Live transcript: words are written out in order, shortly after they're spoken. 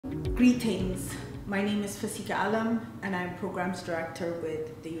Greetings, my name is Fasika Alem and I'm Programs Director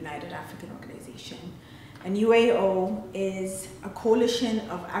with the United African Organization. And UAO is a coalition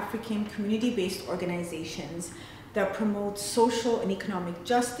of African community-based organizations that promotes social and economic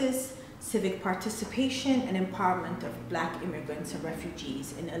justice, civic participation, and empowerment of Black immigrants and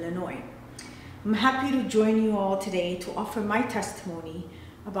refugees in Illinois. I'm happy to join you all today to offer my testimony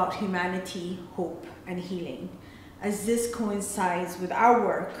about humanity, hope, and healing, as this coincides with our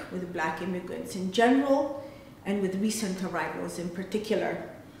work with Black immigrants in general and with recent arrivals in particular.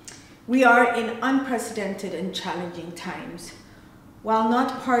 We are in unprecedented and challenging times. While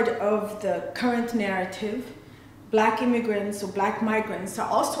not part of the current narrative, Black immigrants or Black migrants are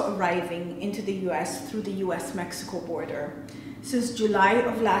also arriving into the US through the US-Mexico border. Since July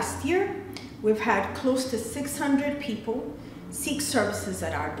of last year, we've had close to 600 people seek services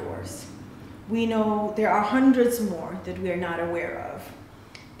at our doors. We know there are hundreds more that we are not aware of.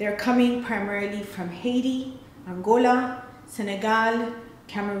 They're coming primarily from Haiti, Angola, Senegal,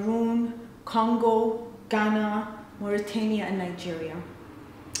 Cameroon, Congo, Ghana, Mauritania, and Nigeria.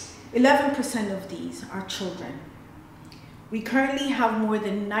 11% of these are children. We currently have more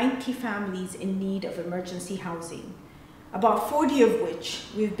than 90 families in need of emergency housing, about 40 of which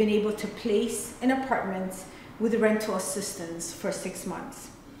we've been able to place in apartments with rental assistance for 6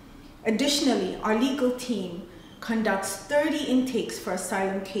 months. Additionally, our legal team conducts 30 intakes for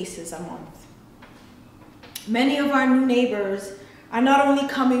asylum cases a month. Many of our new neighbors are not only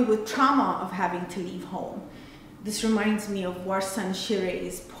coming with trauma of having to leave home. This reminds me of Warsan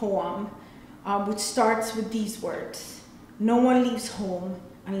Shire's poem, which starts with these words: "No one leaves home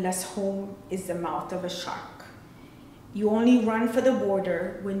unless home is the mouth of a shark. You only run for the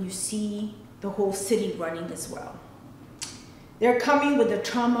border when you see the whole city running as well." They're coming with the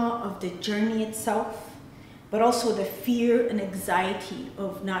trauma of the journey itself, but also the fear and anxiety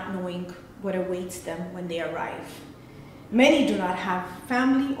of not knowing what awaits them when they arrive. Many do not have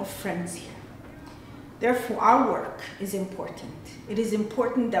family or friends here. Therefore, our work is important. It is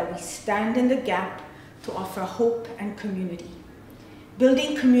important that we stand in the gap to offer hope and community.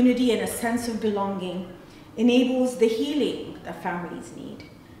 Building community and a sense of belonging enables the healing that families need.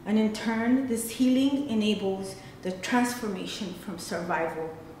 And in turn, this healing enables the transformation from survival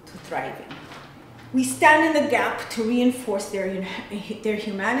to thriving. We stand in the gap to reinforce their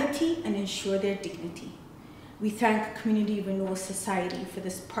humanity and ensure their dignity. We thank Community Renewal Society for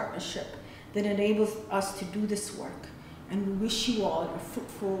this partnership that enables us to do this work. And we wish you all a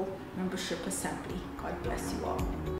fruitful membership assembly. God bless you all.